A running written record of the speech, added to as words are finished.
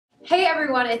Hey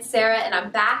everyone, it's Sarah and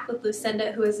I'm back with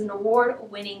Lucinda, who is an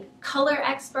award-winning color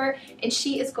expert, and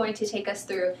she is going to take us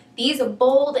through these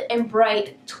bold and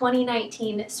bright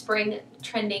 2019 spring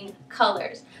trending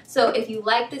colors. So if you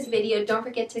like this video, don't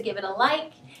forget to give it a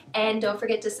like and don't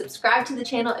forget to subscribe to the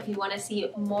channel if you want to see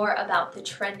more about the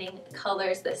trending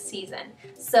colors this season.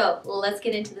 So let's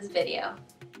get into this video.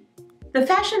 The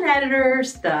fashion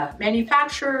editors, the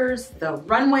manufacturers, the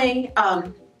runway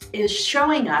is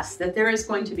showing us that there is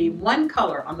going to be one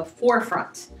color on the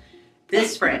forefront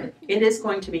this spring. It is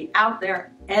going to be out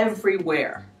there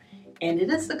everywhere. And it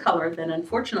is the color that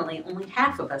unfortunately only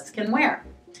half of us can wear.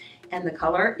 And the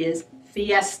color is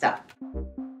Fiesta.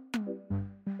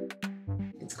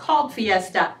 It's called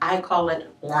Fiesta. I call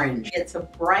it orange. It's a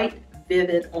bright,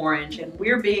 vivid orange, and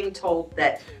we're being told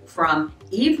that from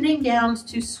evening gowns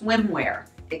to swimwear,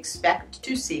 expect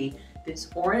to see this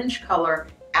orange color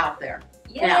out there.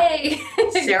 Yay! Now,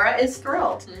 Sarah is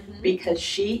thrilled because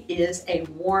she is a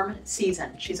warm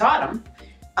season. She's autumn,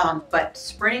 but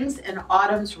springs and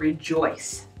autumns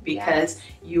rejoice because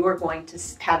you are going to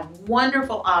have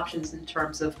wonderful options in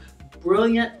terms of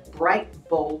brilliant, bright,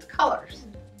 bold colors.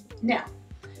 Now,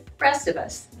 rest of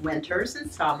us, winters and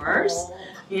summers,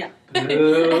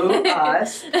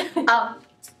 us.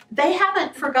 They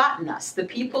haven't forgotten us. The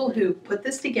people who put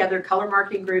this together, Color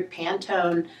Marketing Group,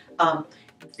 Pantone,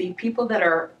 the people that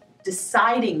are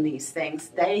deciding these things,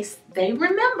 they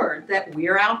remembered that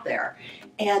we're out there,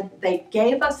 and they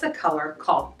gave us a color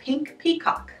called Pink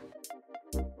Peacock.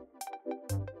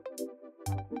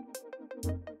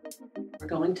 We're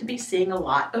going to be seeing a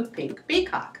lot of Pink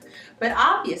Peacock, but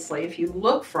obviously if you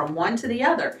look from one to the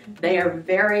other, they are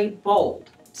very bold.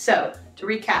 So to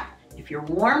recap, if you're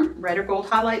warm, red or gold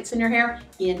highlights in your hair,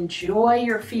 enjoy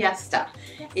your Fiesta.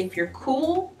 If you're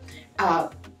cool,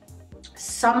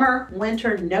 summer,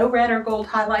 winter, no red or gold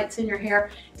highlights in your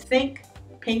hair, think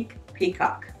Pink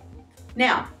Peacock.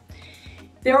 Now,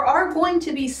 there are going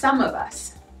to be some of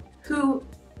us who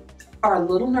are a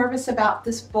little nervous about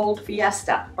this bold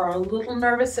Fiesta or a little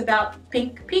nervous about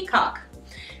Pink Peacock.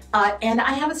 And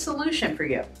I have a solution for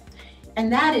you,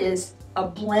 and that is a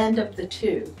blend of the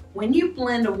two. When you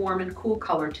blend a warm and cool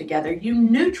color together, you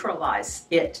neutralize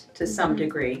it to some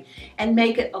degree and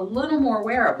make it a little more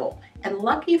wearable. And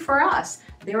lucky for us,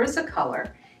 there is a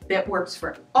color that works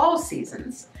for all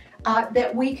seasons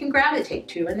that we can gravitate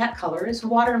to, and that color is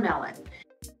watermelon.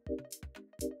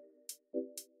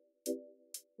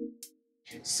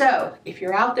 So if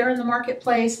you're out there in the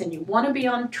marketplace and you want to be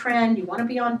on trend, you want to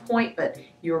be on point, but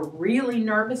you're really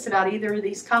nervous about either of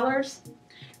these colors,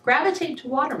 gravitate to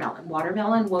watermelon.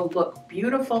 Watermelon will look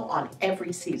beautiful on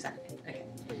every season. Okay.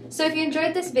 So if you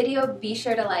enjoyed this video, be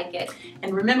sure to like it.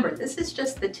 And remember, this is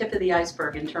just the tip of the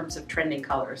iceberg in terms of trending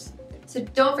colors. So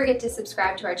don't forget to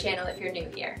subscribe to our channel if you're new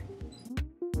here.